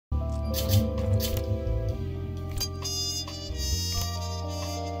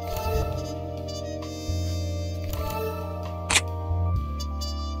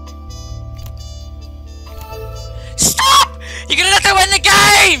Stop! You're gonna have to win the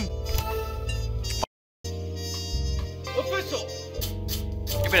game! Official!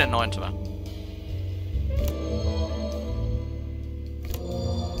 You've been annoying to me.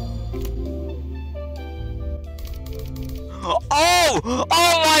 Oh!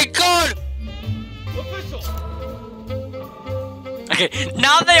 Oh my god! Official! Okay,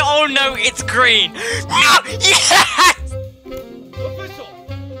 now they all know it's green. No! Yes! Official!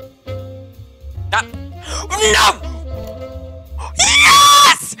 That. No!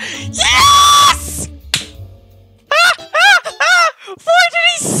 Yes! Yes! Why did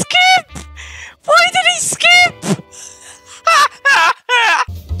he skip? Why did he skip?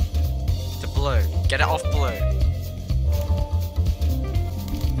 To blue. Get it off blue.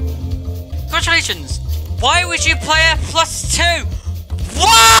 Congratulations! Why would you play a +2?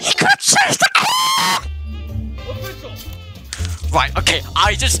 What? You could choose the Official! Right, okay,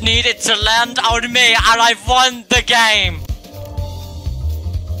 I just need it to land on me and I've won the game!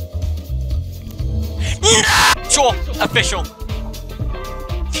 No! Sure, official.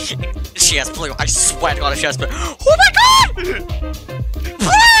 She has blue, I swear to god if she has blue. Oh my god!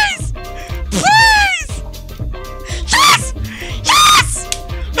 Please! Please! Yes! Yes!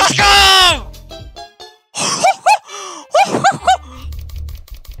 Let's go!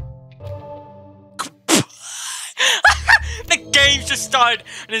 The game's just started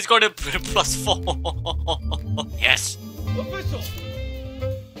and it's going to put a +4. Yes. Official!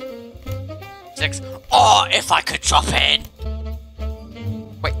 6. Oh, if I could drop in.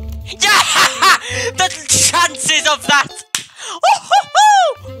 Wait. Yeah! The chances of that!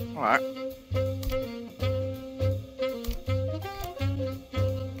 Alright.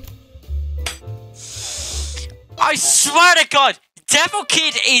 I swear to god, Devil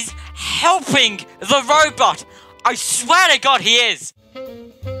Kid is helping the robot. I swear to god he is.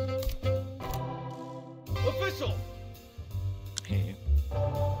 Official!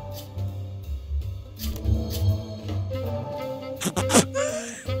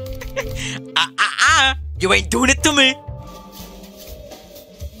 You ain't doing it to me.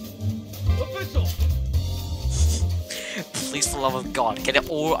 Official! Please, for the love of God, get it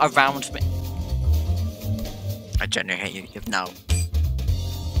all around me. I genuinely hate you now.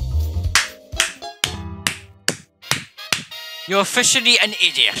 You're officially an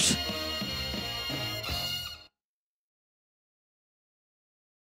idiot.